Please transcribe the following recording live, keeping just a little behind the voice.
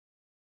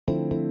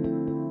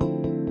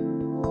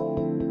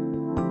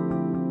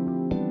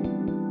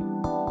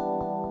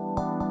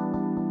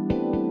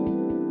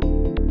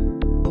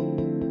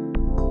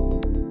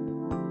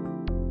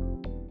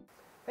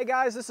Hey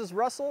guys, this is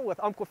Russell with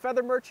Umpqua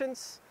Feather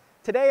Merchants.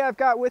 Today I've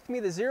got with me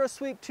the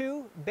ZeroSweep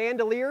 2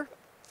 Bandolier.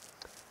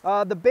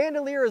 The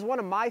Bandolier is one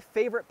of my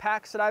favorite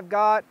packs that I've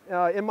got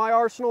in my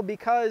arsenal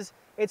because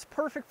it's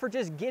perfect for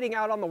just getting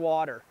out on the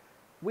water.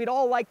 We'd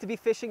all like to be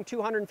fishing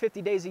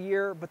 250 days a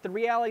year, but the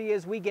reality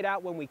is we get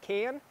out when we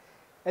can.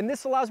 And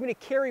this allows me to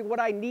carry what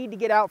I need to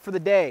get out for the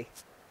day.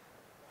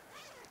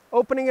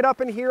 Opening it up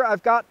in here,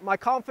 I've got my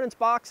confidence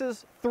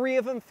boxes. 3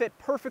 of them fit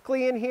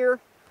perfectly in here.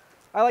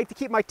 I like to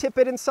keep my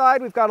tippet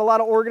inside. We've got a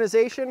lot of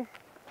organization.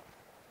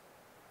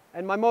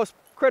 And my most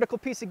critical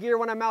piece of gear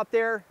when I'm out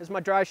there is my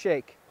dry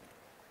shake.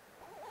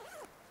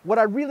 What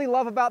I really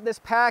love about this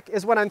pack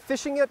is when I'm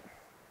fishing it,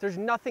 there's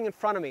nothing in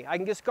front of me. I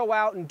can just go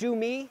out and do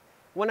me.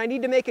 When I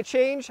need to make a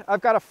change,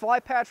 I've got a fly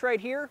patch right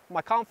here.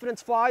 My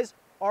confidence flies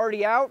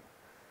already out.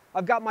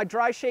 I've got my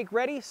dry shake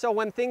ready, so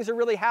when things are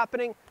really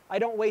happening, I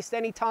don't waste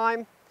any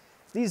time.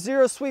 These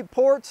ZeroSweep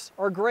ports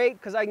are great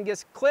because I can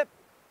just clip,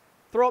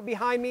 throw it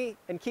behind me,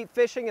 and keep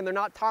fishing, and they're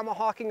not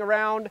tomahawking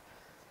around.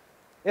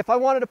 If I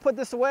wanted to put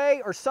this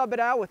away or sub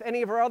it out with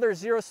any of our other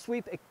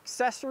ZeroSweep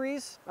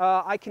accessories,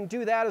 I can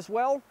do that as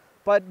well.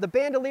 But the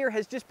Bandolier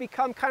has just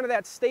become kind of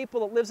that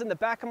staple that lives in the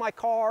back of my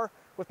car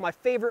with my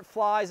favorite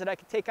flies that I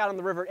can take out on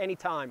the river at any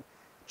time.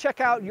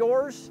 Check out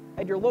yours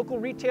at your local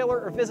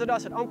retailer or visit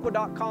us at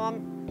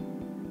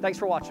umpqua.com. Thanks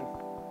for watching.